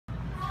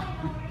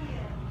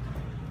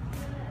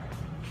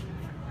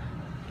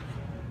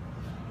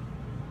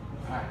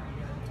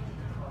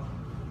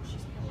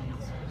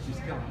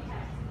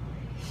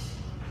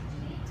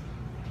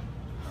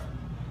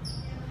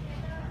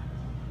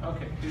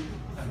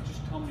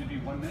just tell me to be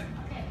 1 minute.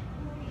 Okay.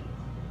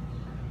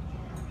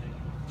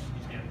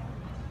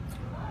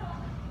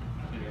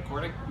 Are you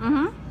recording?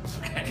 Mm-hmm.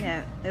 Okay.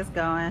 Yeah, it's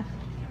going.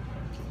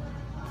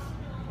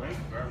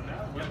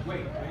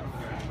 Wait.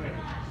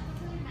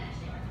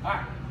 All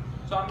right.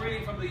 So I'm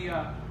reading from the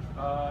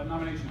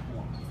nomination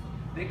form.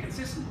 They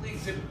consistently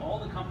exhibit all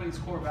the company's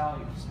core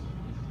values.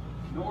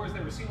 Nor is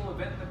there a single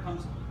event that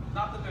comes.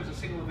 Not that there's a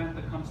single event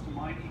that comes to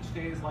mind. Each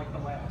day is like the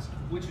last,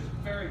 which is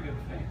a very good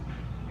thing.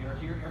 They are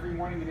here every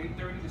morning at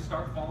 8:30 to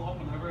start follow-up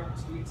on whatever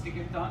else needs to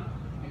get done,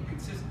 and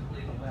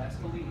consistently the last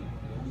to leave.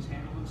 They always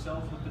handle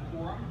themselves with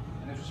decorum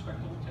and is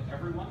respectful to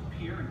everyone,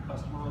 peer and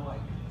customer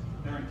alike.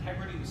 Their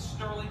integrity is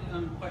sterling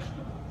and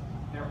unquestionable.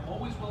 They're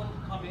always willing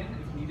to come in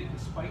if needed,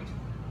 despite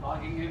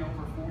logging in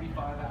over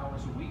 45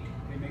 hours a week.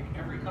 They make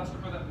every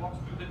customer that walks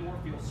through the door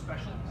feel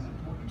special and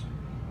important.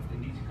 If they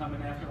need to come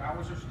in after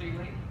hours or stay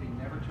late, they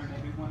never turn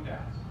anyone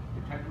down.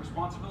 They take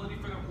responsibility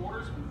for their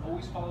orders and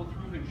always follow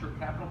through to ensure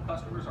Capital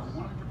customers are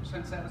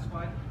 100%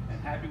 satisfied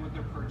and happy with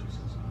their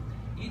purchases.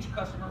 Each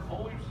customer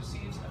always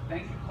receives a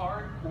thank you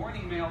card or an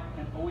email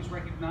and always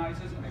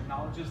recognizes and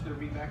acknowledges their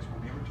feedbacks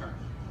when they return.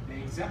 They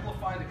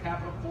exemplify the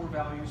Capital core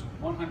values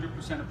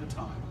 100% of the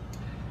time.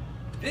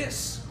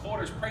 This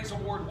quarter's Praise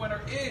Award winner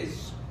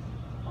is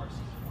Marcy.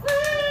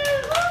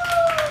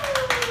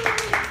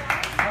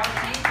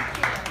 Marcy,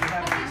 we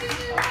have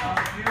a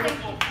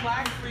beautiful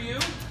flag for you.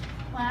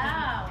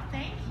 Wow,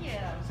 thank you.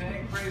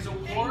 Saying Praise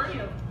Award. Thank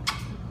you.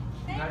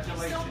 Thank you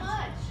so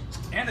much.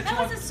 And a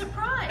That was a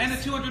surprise. And a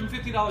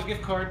 $250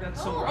 gift card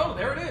that's somewhere. Oh,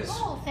 there it is.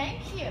 Oh,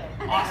 thank you.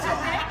 Awesome.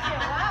 Thank you.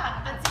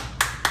 Wow.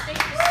 Thank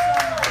you so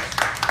much.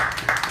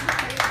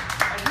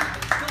 I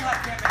still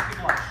can't make you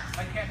blush.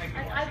 I can't make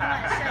you blush. I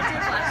blushed. I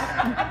did blush.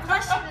 I'm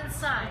blushing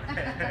inside.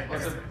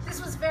 This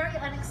was very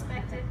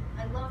unexpected.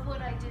 I love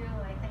what I do.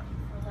 I thank you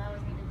for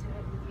allowing me to do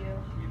it with you.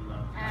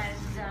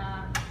 And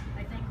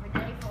I thank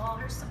Renee for all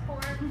her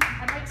support. And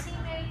my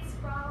teammates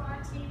for all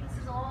our team. This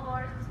is all of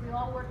ours because we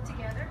all work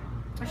together.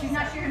 But she's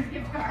not sharing the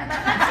gift card.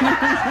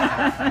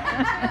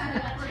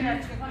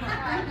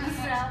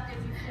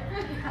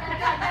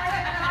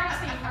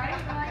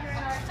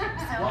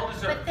 Well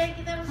deserved. But thank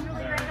you, that was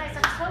really very nice. I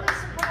was totally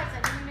surprised.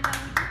 I didn't even know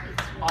we did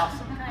this.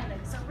 Awesome. Kind of.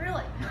 So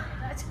really,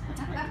 that's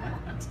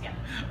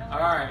All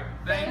right.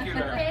 Thank you,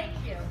 Larry. Thank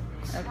you.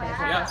 Okay.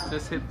 Wow. Yeah,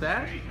 just hit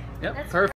that. Yep, That's perfect.